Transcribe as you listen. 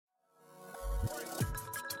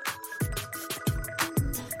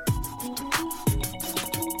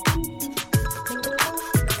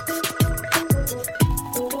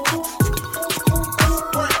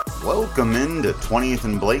Welcome into 20th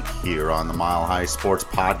and Blake here on the Mile High Sports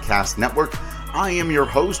Podcast Network. I am your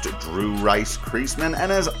host, Drew Rice-Kriesman,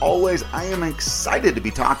 and as always, I am excited to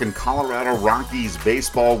be talking Colorado Rockies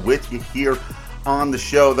baseball with you here on the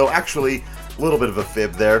show, though actually, a little bit of a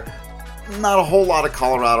fib there. Not a whole lot of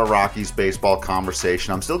Colorado Rockies baseball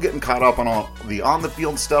conversation. I'm still getting caught up on all the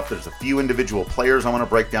on-the-field stuff. There's a few individual players I want to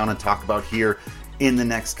break down and talk about here in the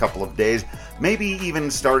next couple of days. Maybe even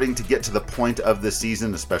starting to get to the point of the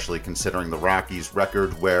season, especially considering the Rockies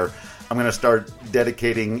record, where I'm going to start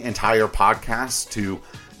dedicating entire podcasts to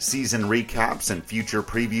season recaps and future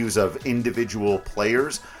previews of individual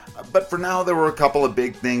players. But for now, there were a couple of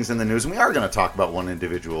big things in the news, and we are going to talk about one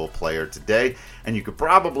individual player today. And you could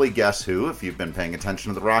probably guess who, if you've been paying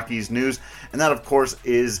attention to the Rockies news. And that, of course,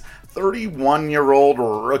 is 31-year-old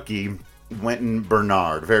rookie Wynton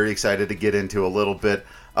Bernard. Very excited to get into a little bit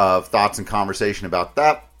of thoughts and conversation about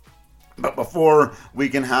that. But before we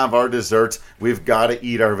can have our desserts, we've got to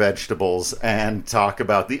eat our vegetables and talk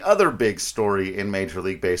about the other big story in Major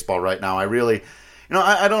League Baseball right now.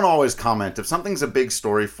 I don't always comment. If something's a big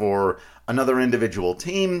story for another individual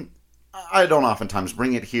team, I don't oftentimes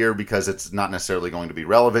bring it here because it's not necessarily going to be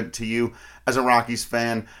relevant to you as a Rockies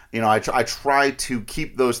fan. I try to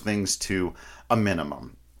keep those things to a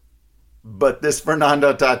minimum. But this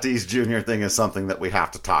Fernando Tatis Jr. thing is something that we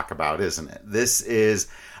have to talk about, isn't it? This is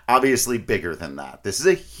obviously bigger than that. This is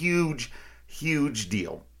a huge, huge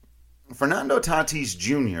deal. Fernando Tatis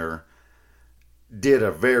Jr. did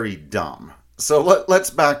a very dumb. So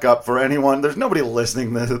let's back up for anyone. There's nobody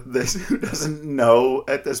listening to this who doesn't know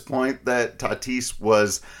at this point that Tatis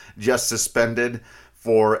was just suspended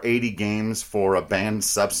for 80 games for a banned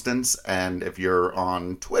substance. And if you're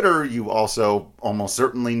on Twitter, you also almost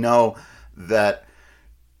certainly know that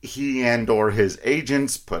he and or his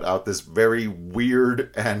agents put out this very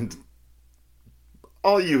weird and,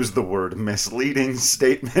 I'll use the word misleading,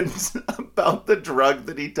 statement about the drug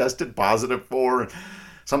that he tested positive for.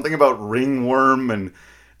 Something about ringworm, and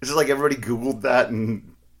it's just like everybody Googled that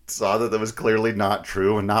and saw that was clearly not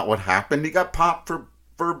true and not what happened. He got popped for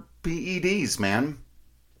PEDs, man.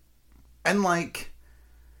 And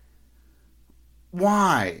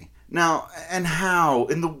why? Now, and how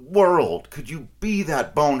in the world could you be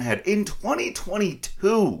that bonehead? In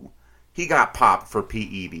 2022, he got popped for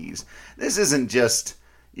PEDs. This isn't just,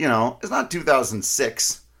 it's not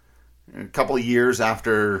 2006. A couple of years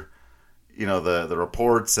after, the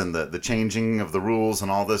reports and the changing of the rules and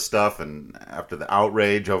all this stuff, and after the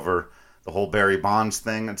outrage over the whole Barry Bonds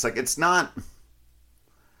thing, it's not.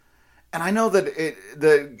 And I know that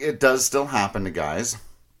it does still happen to guys.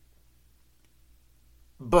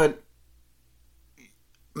 But,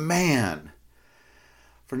 man,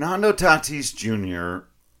 Fernando Tatis Jr.,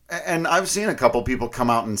 and I've seen a couple people come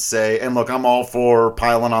out and say, and look, I'm all for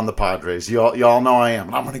piling on the Padres. Y'all know I am,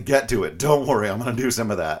 and I'm going to get to it. Don't worry, I'm going to do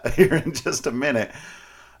some of that here in just a minute.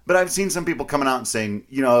 But I've seen some people coming out and saying,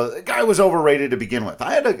 the guy was overrated to begin with.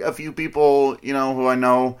 I had a few people, who I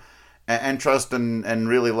know and trust and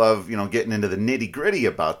really love, getting into the nitty-gritty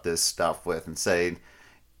about this stuff with and say,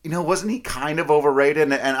 wasn't he kind of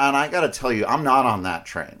overrated? And I got to tell you, I'm not on that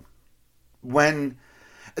train. When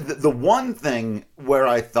the one thing where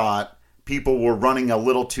I thought people were running a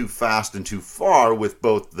little too fast and too far with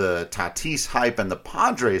both the Tatis hype and the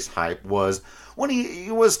Padres hype was when he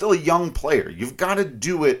was still a young player. You've got to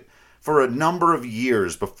do it for a number of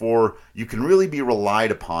years before you can really be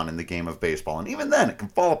relied upon in the game of baseball. And even then, it can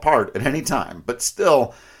fall apart at any time. But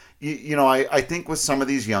still, I think with some of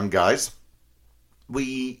these young guys,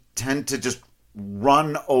 we tend to just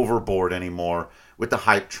run overboard anymore with the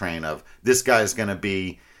hype train of this guy's going to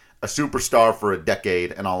be a superstar for a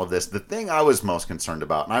decade and all of this. The thing I was most concerned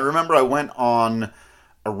about, and I remember I went on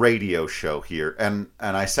a radio show here, and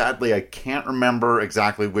I can't remember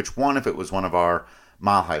exactly which one, if it was one of our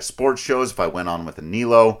Mile High Sports shows, if I went on with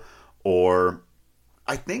Anilo, or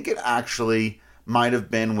I think it actually might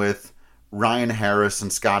have been with Ryan Harris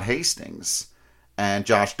and Scott Hastings and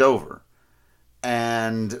Josh Dover.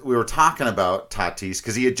 And we were talking about Tatis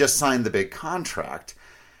because he had just signed the big contract.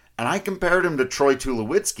 And I compared him to Troy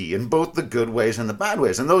Tulowitzki in both the good ways and the bad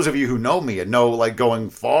ways. And those of you who know me and know, going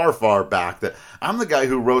far, far back, that I'm the guy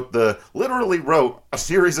who literally wrote a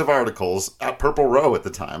series of articles at Purple Row at the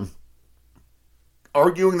time,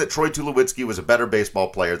 arguing that Troy Tulowitzki was a better baseball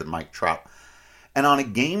player than Mike Trout. And on a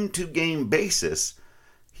game-to-game basis,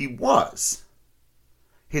 he was.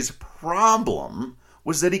 His problem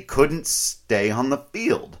was that he couldn't stay on the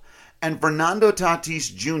field. And Fernando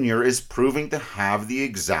Tatis Jr. is proving to have the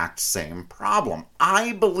exact same problem.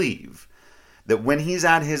 I believe that when he's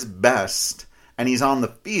at his best and he's on the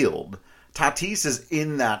field, Tatis is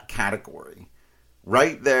in that category.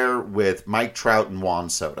 Right there with Mike Trout and Juan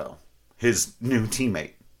Soto, his new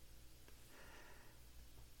teammate.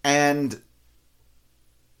 And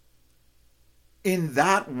in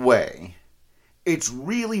that way, it's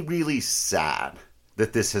really, really sad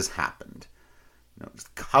that this has happened. You know, he's the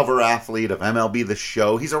cover athlete of MLB The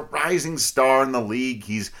Show. He's a rising star in the league.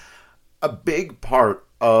 He's a big part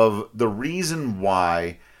of the reason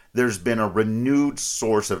why there's been a renewed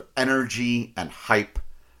source of energy and hype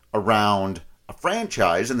around a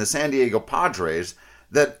franchise in the San Diego Padres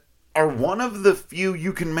that are one of the few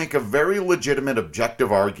you can make a very legitimate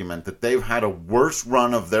objective argument that they've had a worse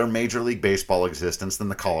run of their Major League Baseball existence than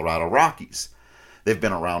the Colorado Rockies. They've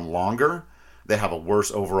been around longer. They have a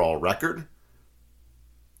worse overall record.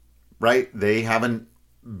 Right? They haven't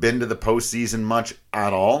been to the postseason much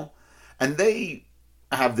at all. And they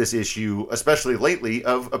have this issue, especially lately,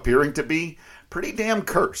 of appearing to be pretty damn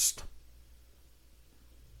cursed.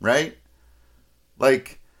 Right?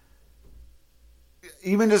 Like,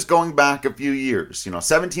 even just going back a few years,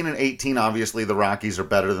 17 and 18, obviously the Rockies are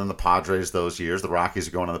better than the Padres those years. The Rockies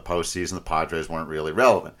are going to the postseason. The Padres weren't really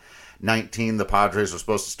relevant. 19, the Padres were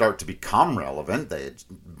supposed to start to become relevant. They had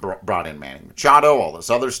brought in Manny Machado, all this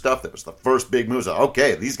other stuff. That was the first big moves.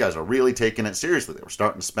 Okay, these guys are really taking it seriously. They were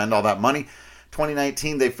starting to spend all that money.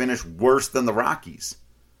 2019, they finished worse than the Rockies,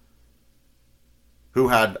 who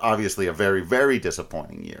had obviously a very, very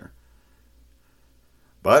disappointing year.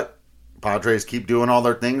 But Padres keep doing all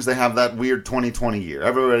their things. They have that weird 2020 year.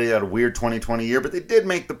 Everybody had a weird 2020 year, but they did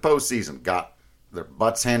make the postseason. Got their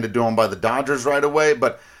butts handed to them by the Dodgers right away,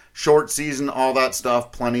 but short season, all that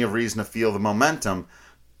stuff, plenty of reason to feel the momentum.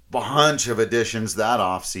 Bunch of additions that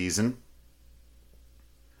offseason.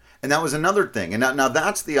 And that was another thing. And now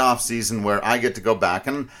that's the offseason where I get to go back.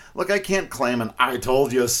 And look, I can't claim an I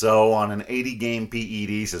told you so on an 80-game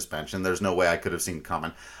PED suspension. There's no way I could have seen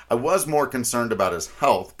coming. I was more concerned about his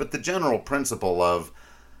health, but the general principle of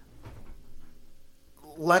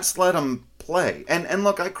let's let him play. And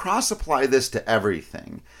look, I cross-apply this to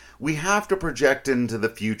everything. We have to project into the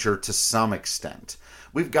future to some extent.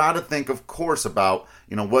 We've got to think, of course, about,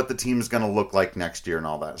 what the team's going to look like next year and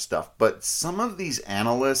all that stuff. But some of these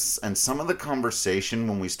analysts and some of the conversation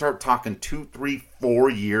when we start talking 2, 3, 4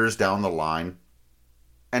 years down the line,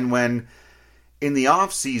 and when in the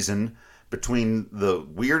off season between the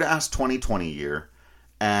weird-ass 2020 year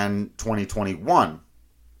and 2021,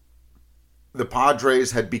 the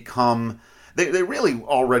Padres had become... They really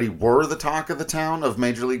already were the talk of the town, of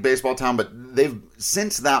Major League Baseball town, but they've,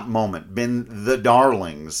 since that moment, been the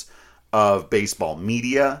darlings of baseball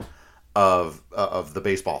media, of the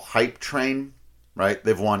baseball hype train, right?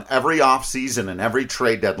 They've won every offseason and every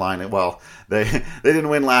trade deadline. Well, they didn't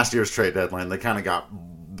win last year's trade deadline. They kind of got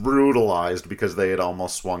brutalized because they had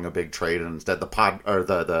almost swung a big trade, and instead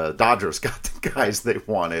the Dodgers got the guys they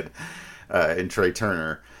wanted in Trey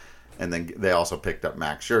Turner, and then they also picked up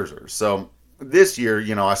Max Scherzer. So this year,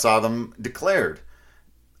 I saw them declared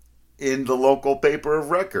in the local paper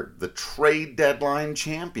of record, the trade deadline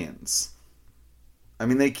champions. I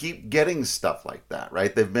mean, they keep getting stuff like that,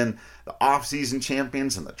 right? They've been the off-season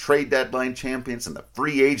champions and the trade deadline champions and the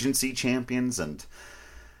free agency champions and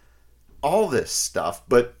all this stuff.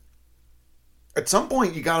 But at some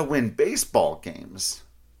point, you got to win baseball games.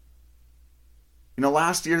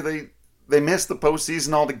 Last year they missed the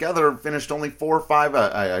postseason altogether and finished only 4 or 5.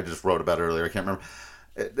 I just wrote about it earlier. I can't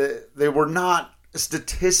remember. They were not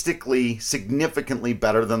statistically significantly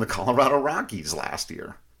better than the Colorado Rockies last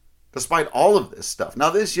year, despite all of this stuff. Now,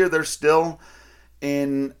 this year, they're still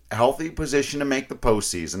in a healthy position to make the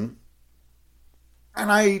postseason,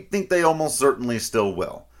 and I think they almost certainly still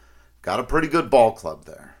will. Got a pretty good ball club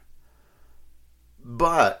there.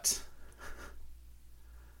 But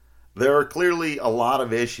there are clearly a lot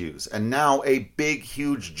of issues, and now a big,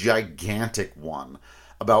 huge, gigantic one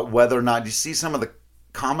about whether or not... You see some of the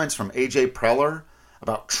comments from AJ Preller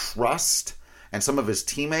about trust and some of his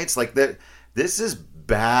teammates? Like, that. This is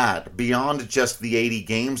bad beyond just the 80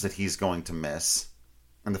 games that he's going to miss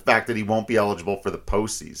and the fact that he won't be eligible for the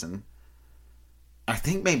postseason. I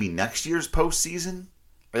think maybe next year's postseason.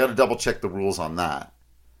 I got to double check the rules on that.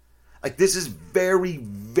 Like, this is very,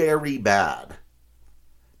 very bad.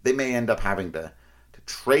 They may end up having to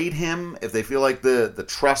trade him if they feel like the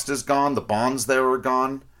trust is gone, the bonds there are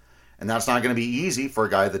gone. And that's not going to be easy for a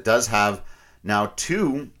guy that does have now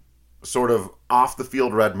 2 sort of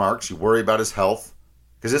off-the-field red marks. You worry about his health,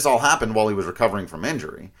 because this all happened while he was recovering from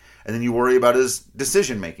injury. And then you worry about his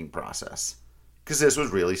decision-making process, because this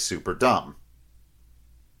was really super dumb.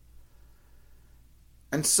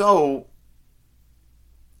 And so,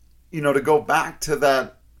 to go back to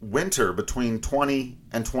that winter between 20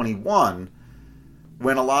 and 21,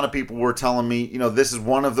 when a lot of people were telling me, this is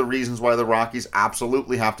one of the reasons why the Rockies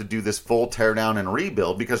absolutely have to do this full teardown and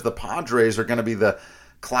rebuild, because the Padres are going to be the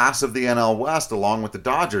class of the NL West along with the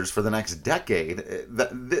Dodgers for the next decade.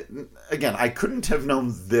 Again, I couldn't have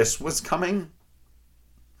known this was coming.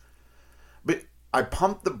 But I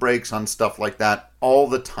pump the brakes on stuff like that all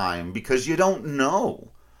the time because you don't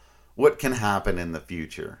know what can happen in the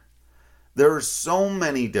future. There are so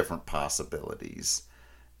many different possibilities.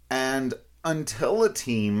 And until a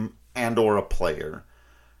team and or a player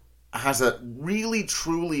has really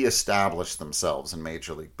truly established themselves in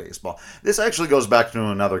Major League Baseball. This actually goes back to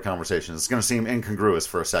another conversation. It's going to seem incongruous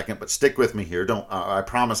for a second, but stick with me here. I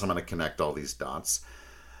promise I'm going to connect all these dots.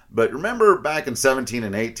 But remember back in 17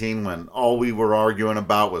 and 18 when all we were arguing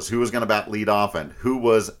about was who was going to bat leadoff and who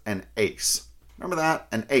was an ace? Remember that?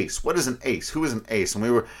 An ace. What is an ace? Who is an ace? And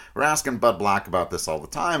we were asking Bud Black about this all the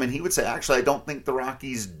time, and he would say, actually, I don't think the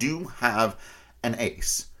Rockies do have an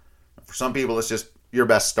ace. For some people, it's just your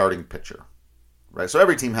best starting pitcher, right? So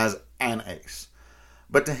every team has an ace.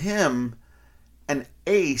 But to him, an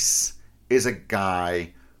ace is a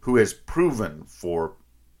guy who has proven for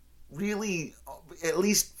really at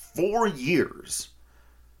least 4 years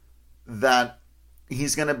that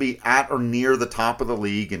he's going to be at or near the top of the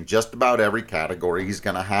league in just about every category. He's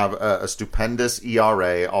going to have a stupendous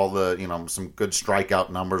ERA, all the, some good strikeout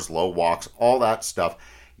numbers, low walks, all that stuff,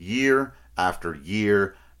 year after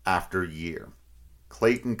year after year.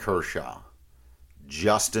 Clayton Kershaw,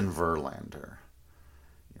 Justin Verlander,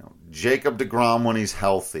 Jacob deGrom when he's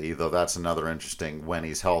healthy, though that's another interesting when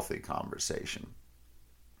he's healthy conversation.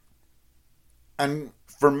 And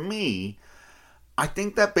for me, I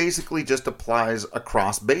think that basically just applies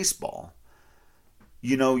across baseball.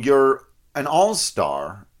 You're an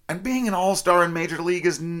all-star, and being an all-star in Major League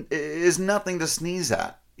is nothing to sneeze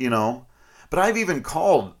at, But I've even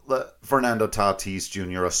called Fernando Tatis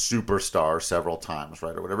Jr. a superstar several times,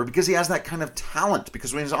 right, or whatever, because he has that kind of talent.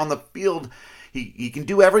 Because when he's on the field, he can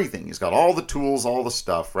do everything. He's got all the tools, all the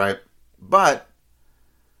stuff, right? But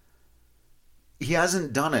he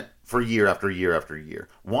hasn't done it for year after year after year.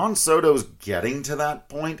 Juan Soto's getting to that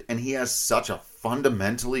point, and he has such a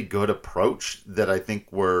fundamentally good approach that I think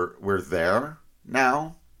we're there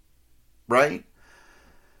now, right?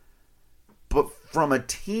 But from a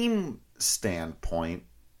team standpoint,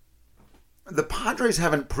 the Padres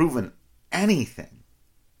haven't proven anything.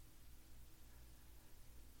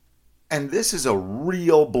 And this is a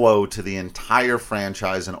real blow to the entire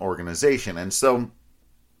franchise and organization. And so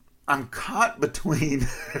I'm caught between,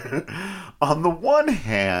 on the one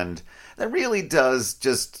hand, that really does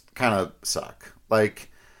just kind of suck.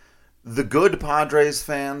 Like, the good Padres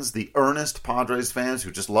fans, the earnest Padres fans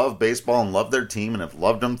who just love baseball and love their team and have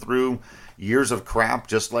loved them through years of crap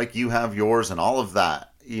just like you have yours and all of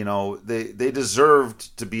that, they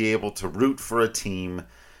deserved to be able to root for a team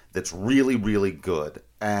that's really, really good.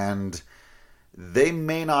 And they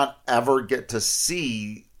may not ever get to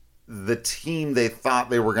see the team they thought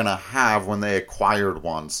they were going to have when they acquired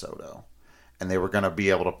Juan Soto. And they were going to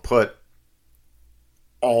be able to put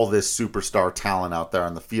all this superstar talent out there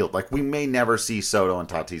on the field. Like, we may never see Soto and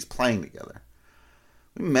Tatis playing together.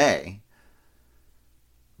 We may.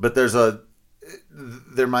 But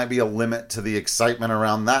there might be a limit to the excitement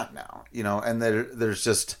around that now. And there's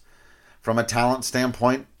just, from a talent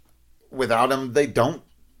standpoint, without him, they don't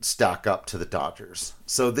stack up to the Dodgers.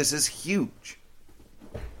 So this is huge.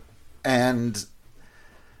 And,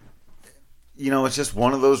 it's just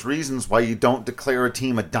one of those reasons why you don't declare a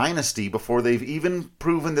team a dynasty before they've even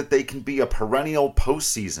proven that they can be a perennial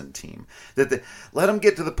postseason team. Let them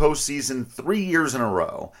get to the postseason 3 years in a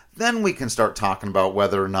row. Then we can start talking about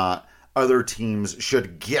whether or not other teams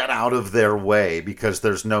should get out of their way because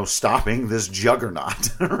there's no stopping this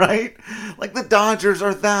juggernaut, right? Like, the Dodgers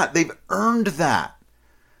are that. They've earned that.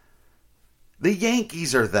 The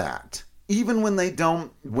Yankees are that. Even when they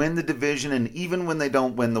don't win the division and even when they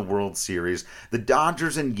don't win the World Series, the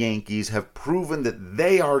Dodgers and Yankees have proven that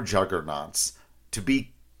they are juggernauts to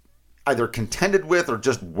be either contended with or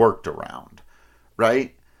just worked around,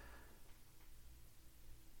 right?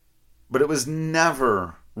 But it was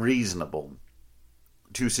never reasonable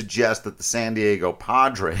to suggest that the San Diego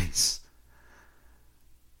Padres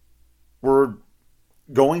were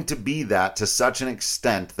going to be that to such an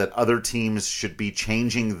extent that other teams should be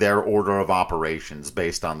changing their order of operations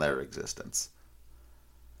based on their existence.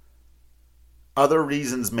 Other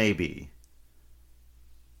reasons may be.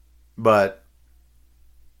 But,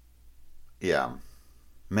 yeah,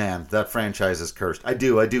 man, that franchise is cursed. I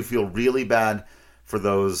do feel really bad for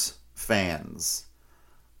those fans.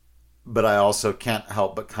 But I also can't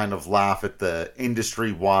help but kind of laugh at the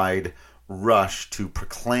industry-wide rush to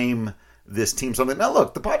proclaim this team something. Now,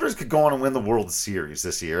 look, the Padres could go on and win the World Series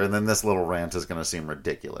this year, and then this little rant is going to seem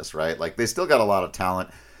ridiculous, right? Like, they still got a lot of talent.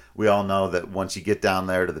 We all know that once you get down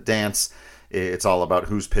there to the dance, it's all about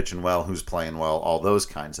who's pitching well, who's playing well, all those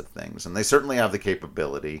kinds of things. And they certainly have the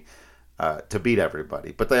capability to beat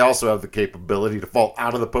everybody. But they also have the capability to fall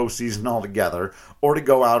out of the postseason altogether, or to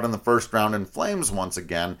go out in the first round in flames once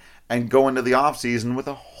again and go into the offseason with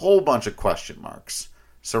a whole bunch of question marks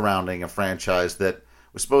surrounding a franchise that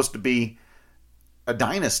was supposed to be a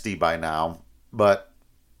dynasty by now, but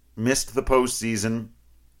missed the postseason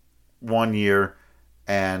one year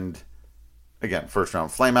and, again, first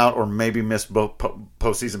round flame out, or maybe missed both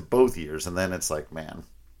postseason both years. And then it's like, man,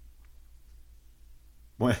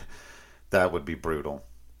 that would be brutal.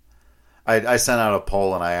 I sent out a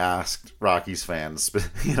poll and I asked Rockies fans,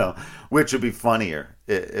 which would be funnier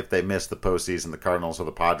if they missed the postseason, the Cardinals or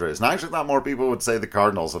the Padres. And I actually thought more people would say the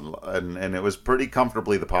Cardinals, and it was pretty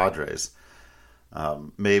comfortably the Padres.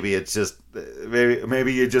 Maybe it's just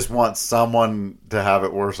maybe you just want someone to have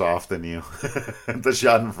it worse off than you. The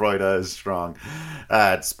Schadenfreude is strong.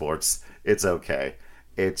 It's sports. It's okay.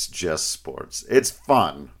 It's just sports. It's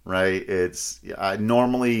fun, right?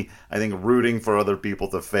 Normally, I think rooting for other people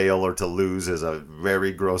to fail or to lose is a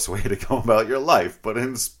very gross way to go about your life. But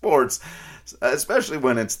in sports, especially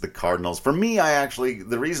when it's the Cardinals, for me,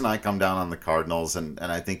 the reason I come down on the Cardinals, and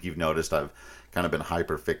I think you've noticed I've kind of been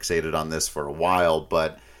hyper fixated on this for a while,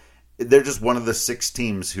 but they're just one of the 6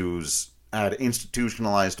 teams who's had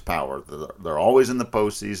institutionalized power. They're always in the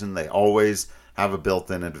postseason. They always have a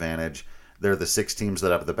built-in advantage. They're the 6 teams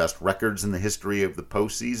that have the best records in the history of the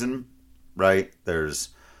postseason, right? There's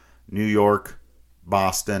New York,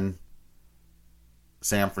 Boston,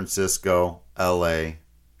 San Francisco, LA,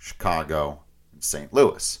 Chicago, and St.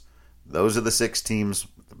 Louis. Those are the 6 teams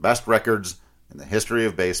with the best records in the history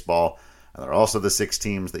of baseball, and they're also the 6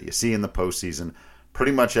 teams that you see in the postseason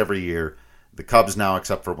pretty much every year. The Cubs now,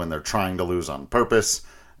 except for when they're trying to lose on purpose.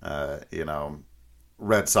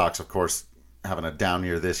 Red Sox, of course, having a down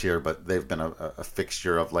year this year, but they've been a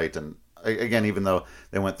fixture of late. And again, even though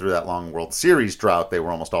they went through that long World Series drought, they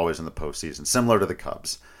were almost always in the postseason, similar to the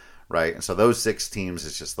Cubs, right? And so those 6 teams,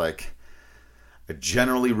 it's just like, I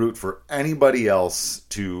generally root for anybody else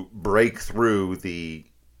to break through the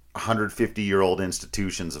 150-year-old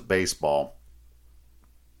institutions of baseball.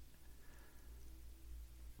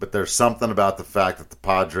 But there's something about the fact that the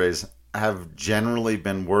Padres have generally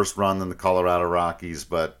been worse run than the Colorado Rockies,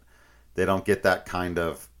 but they don't get that kind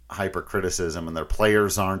of hypercriticism, and their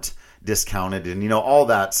players aren't discounted, and all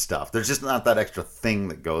that stuff. There's just not that extra thing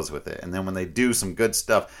that goes with it. And then when they do some good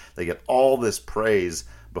stuff, they get all this praise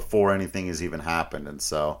before anything has even happened. And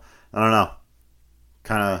so, I don't know,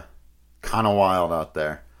 kind of wild out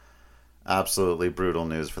there. Absolutely brutal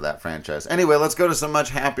news for that franchise. Anyway, let's go to some much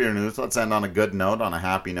happier news. Let's end on a good note, on a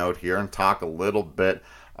happy note here, and talk a little bit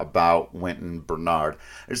about Wynton Bernard.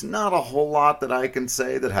 There's not a whole lot that I can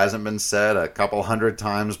say that hasn't been said a couple hundred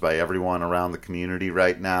times by everyone around the community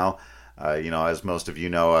right now. As most of you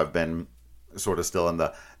know, I've been sort of still in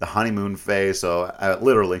the honeymoon phase, so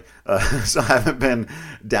literally, so I haven't been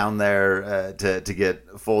down there to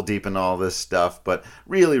get full deep in all this stuff, but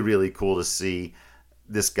really, really cool to see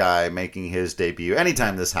this guy making his debut.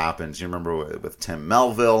 Anytime this happens, you remember with Tim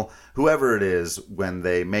Melville, whoever it is, when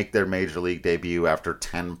they make their major league debut after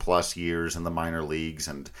 10 plus years in the minor leagues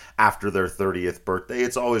and after their 30th birthday,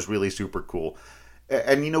 it's always really super cool.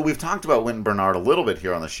 And, we've talked about Wynton Bernard a little bit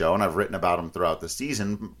here on the show, and I've written about him throughout the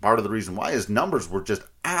season. Part of the reason why his numbers were just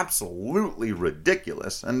absolutely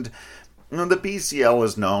ridiculous. And, the BCL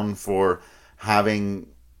is known for having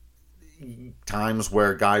times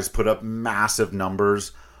where guys put up massive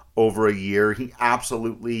numbers over a year. He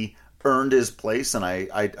absolutely earned his place, and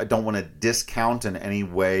I don't want to discount in any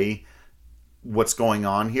way what's going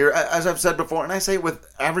on here. As I've said before, and I say it with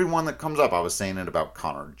everyone that comes up, I was saying it about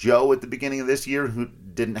Connor Joe at the beginning of this year, who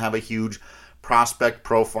didn't have a huge prospect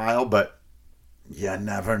profile, but you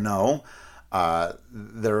never know.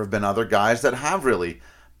 There have been other guys that have really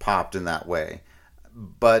popped in that way.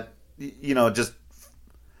 But, just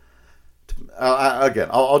again,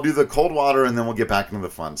 I'll do the cold water and then we'll get back into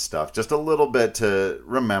the fun stuff. Just a little bit to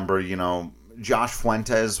remember, Josh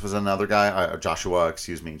Fuentes was another guy. Joshua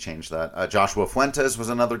Fuentes was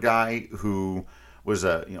another guy who was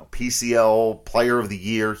a PCL Player of the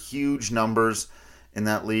Year, huge numbers in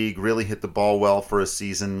that league, really hit the ball well for a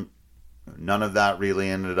season. None of that really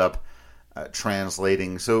ended up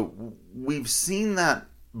translating. So we've seen that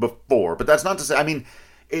before, but that's not to say, I mean,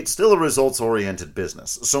 it's still a results-oriented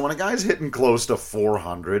business. So when a guy's hitting close to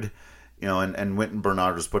 400, and Wynton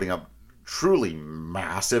Bernard was putting up truly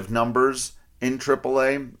massive numbers in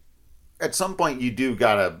AAA, at some point you do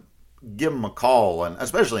gotta give him a call, and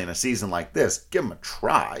especially in a season like this, give him a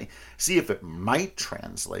try. See if it might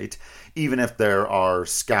translate, even if there are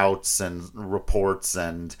scouts and reports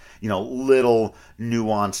and, little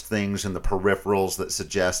nuanced things in the peripherals that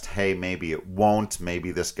suggest, hey, maybe it won't.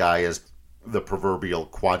 Maybe this guy is the proverbial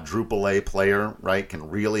quadruple A player, right? Can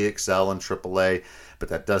really excel in AAA, but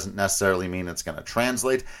that doesn't necessarily mean it's going to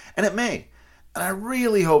translate. And it may. And I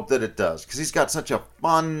really hope that it does, because he's got such a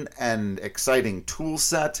fun and exciting tool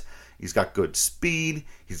set. He's got good speed.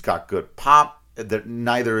 He's got good pop. That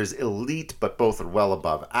neither is elite, but both are well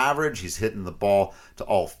above average. He's hitting the ball to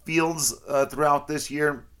all fields throughout this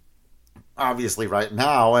year. Obviously right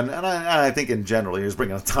now, and I think in general, he was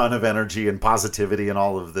bringing a ton of energy and positivity and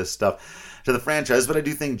all of this stuff to the franchise. But I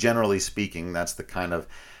do think, generally speaking, that's the kind of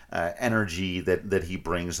energy that he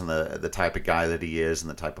brings, and the type of guy that he is and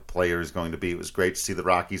the type of player he's going to be. It was great to see the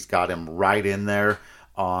Rockies got him right in there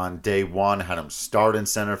on day one, had him start in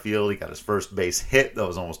center field. He got his first base hit that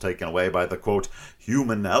was almost taken away by the, quote,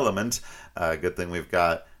 human element. Good thing we've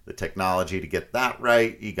got the technology to get that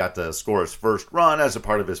right. He got to score his first run as a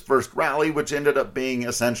part of his first rally, which ended up being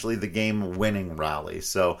essentially the game-winning rally.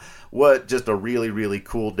 So just a really, really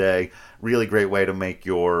cool day. Really great way to make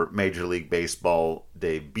your Major League Baseball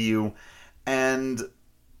debut. And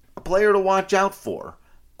a player to watch out for,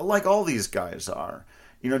 like all these guys are.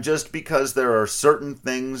 Just because there are certain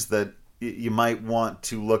things that you might want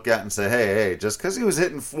to look at and say, hey, just because he was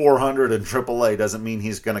hitting 400 in AAA doesn't mean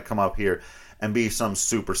he's going to come up here and be some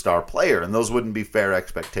superstar player. And those wouldn't be fair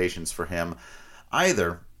expectations for him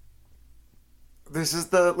either. This is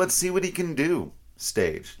the let's see what he can do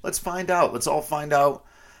stage. Let's find out. Let's all find out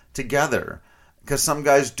together. Because some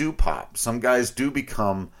guys do pop. Some guys do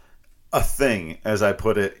become a thing, as I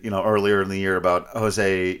put it, earlier in the year about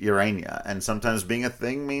Jose Urena. And sometimes being a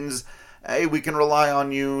thing means, hey, we can rely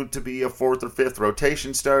on you to be a fourth or fifth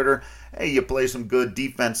rotation starter. Hey, you play some good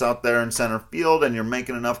defense out there in center field, and you're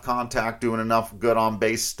making enough contact, doing enough good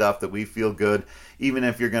on-base stuff that we feel good, even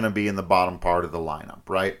if you're going to be in the bottom part of the lineup,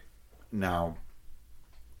 right? Now,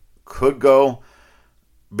 could go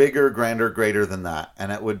bigger, grander, greater than that,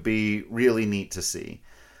 and it would be really neat to see.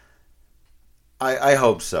 I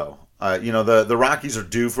hope so. The Rockies are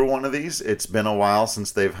due for one of these. It's been a while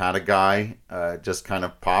since they've had a guy just kind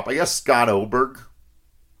of pop. I guess Scott Oberg,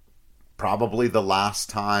 probably the last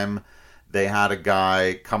time they had a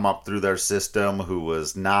guy come up through their system who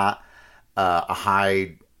was not a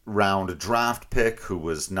high-round draft pick, who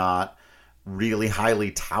was not really highly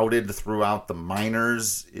touted throughout the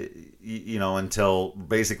minors, until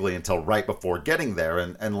right before getting there.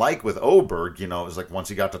 And like with Oberg, it was like once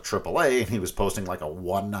he got to AAA and he was posting like a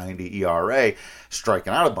 1.90 ERA,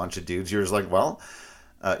 striking out a bunch of dudes, you're just like, well,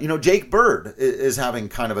 Jake Bird is having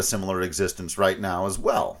kind of a similar existence right now as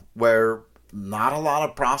well, where not a lot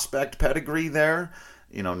of prospect pedigree there,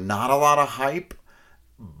 not a lot of hype,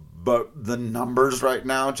 but the numbers right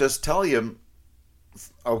now just tell you,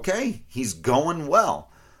 okay, he's going well.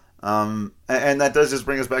 And that does just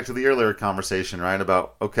bring us back to the earlier conversation, right?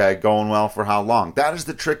 About, okay, going well for how long? That is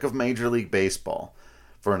the trick of Major League Baseball.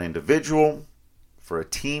 For an individual, for a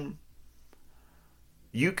team,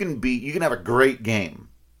 you can have a great game.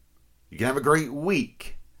 You can have a great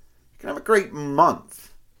week. You can have a great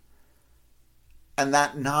month. And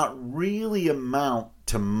that not really amount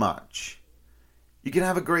to much. You can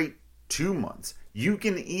have a great 2 months. You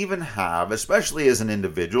can even have, especially as an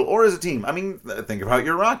individual or as a team, I mean, think about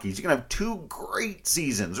your Rockies. You can have 2 great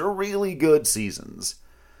seasons or really good seasons.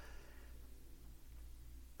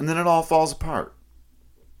 And then it all falls apart.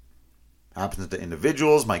 Happens to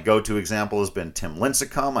individuals. My go-to example has been Tim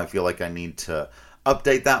Lincecum. I feel like I need to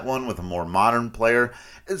update that one with a more modern player.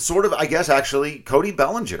 It's sort of, I guess, actually, Cody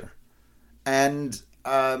Bellinger and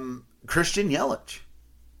Christian Yelich.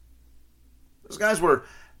 Those guys were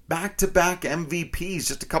back-to-back MVPs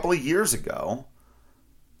just a couple of years ago.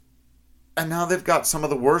 And now they've got some of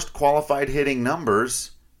the worst qualified hitting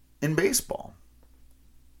numbers in baseball.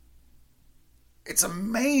 It's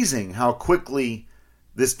amazing how quickly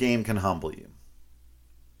this game can humble you.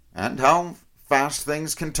 And how fast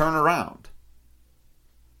things can turn around.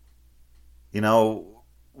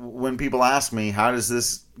 When people ask me, how does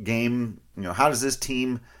this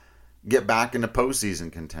team get back into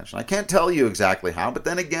postseason contention? I can't tell you exactly how, but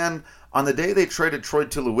then again, on the day they traded Troy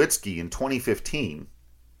Tulowitzki in 2015,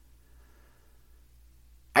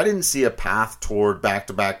 I didn't see a path toward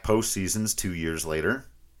back-to-back postseasons 2 years later.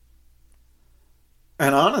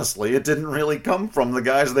 And honestly, it didn't really come from the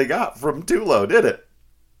guys they got from Tulo, did it?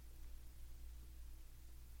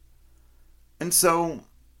 And so,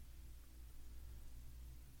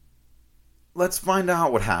 let's find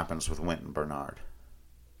out what happens with Wynton Bernard.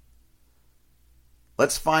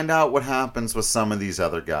 Let's find out what happens with some of these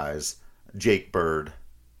other guys. Jake Bird,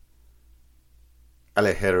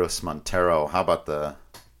 Elehuris Montero. How about the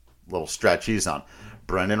little stretch he's on?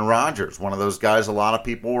 Brendan Rodgers, one of those guys a lot of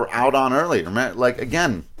people were out on earlier. Like,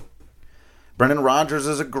 again, Brendan Rodgers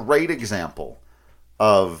is a great example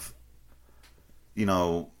of,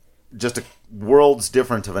 just a world's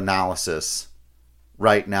difference of analysis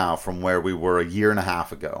right now from where we were a year and a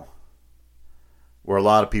half ago, where a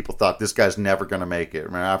lot of people thought this guy's never going to make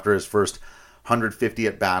it. After his first 150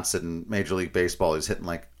 at-bats in Major League Baseball, he's hitting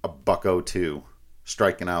like a $102,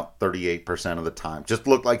 striking out 38% of the time. Just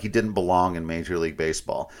looked like he didn't belong in Major League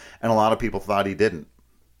Baseball. And a lot of people thought he didn't.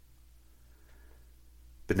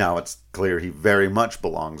 But now it's clear he very much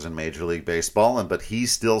belongs in Major League Baseball, but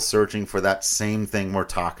he's still searching for that same thing we're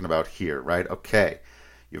talking about here, right? Okay,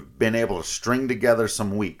 you've been able to string together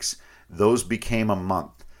some weeks. Those became a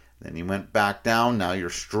month. Then you went back down. Now you're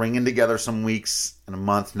stringing together some weeks in a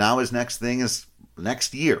month. Now his next thing is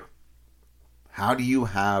next year. How do you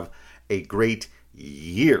have a great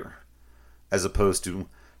year as opposed to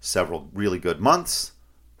several really good months,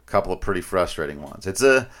 a couple of pretty frustrating ones? It's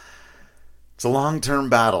a long-term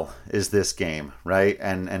battle, is this game, right?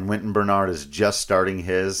 And Wynton Bernard is just starting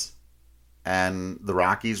his, and the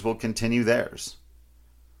Rockies will continue theirs.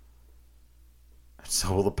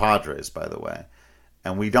 So will the Padres, by the way.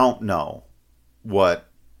 And we don't know what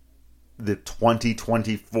the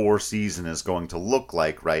 2024 season is going to look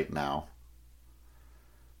like right now.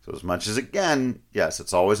 So as much as, again, yes,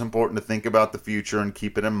 it's always important to think about the future and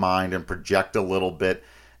keep it in mind and project a little bit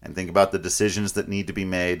and think about the decisions that need to be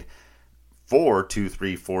made for 2,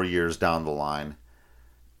 3, 4 years down the line.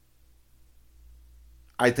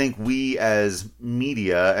 I think we as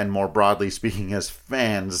media, and more broadly speaking as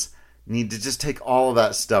fans, need to just take all of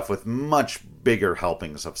that stuff with much bigger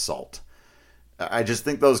helpings of salt. I just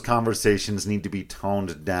think those conversations need to be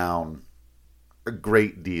toned down a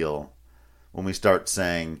great deal when we start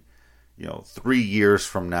saying, 3 years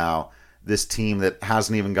from now, this team that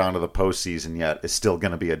hasn't even gone to the postseason yet is still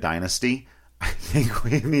going to be a dynasty. I think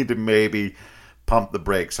we need to maybe pump the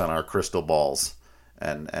brakes on our crystal balls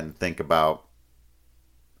and think about,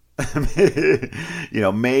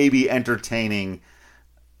 maybe entertaining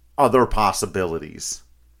other possibilities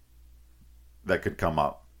that could come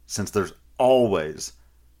up, since there's always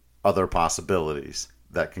other possibilities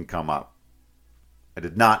that can come up. I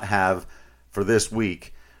did not have, for this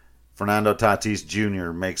week, Fernando Tatis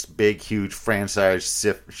Jr. makes big, huge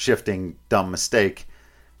franchise-shifting dumb mistake,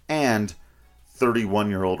 and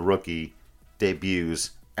 31-year-old rookie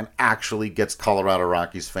debuts and actually gets Colorado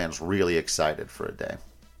Rockies fans really excited for a day.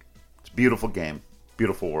 It's a beautiful game.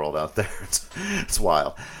 Beautiful world out there. It's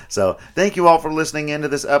wild. So thank you all for listening into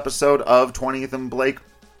this episode of 20th and Blake.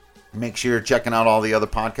 Make sure you're checking out all the other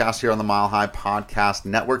podcasts here on the Mile High Podcast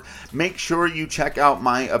Network. Make sure you check out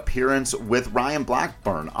my appearance with Ryan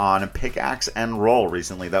Blackburn on Pickaxe and Roll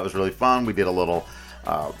recently. That was really fun. We did a little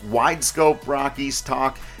wide scope Rockies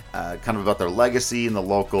talk, kind of about their legacy in the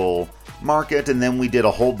local market, and then we did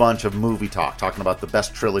a whole bunch of movie talk, talking about the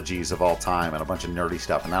best trilogies of all time and a bunch of nerdy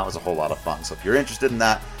stuff, and that was a whole lot of fun. So if you're interested in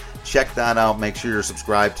that, check that out. Make sure you're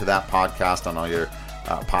subscribed to that podcast on all your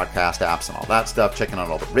podcast apps and all that stuff, checking out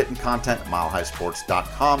all the written content at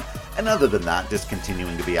milehighsports.com, and other than that, just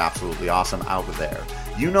continuing to be absolutely awesome out there.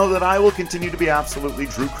 You know that I will continue to be absolutely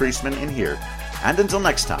Drew Creasman in here, and until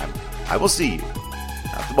next time, I will see you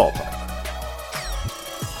at the ballpark.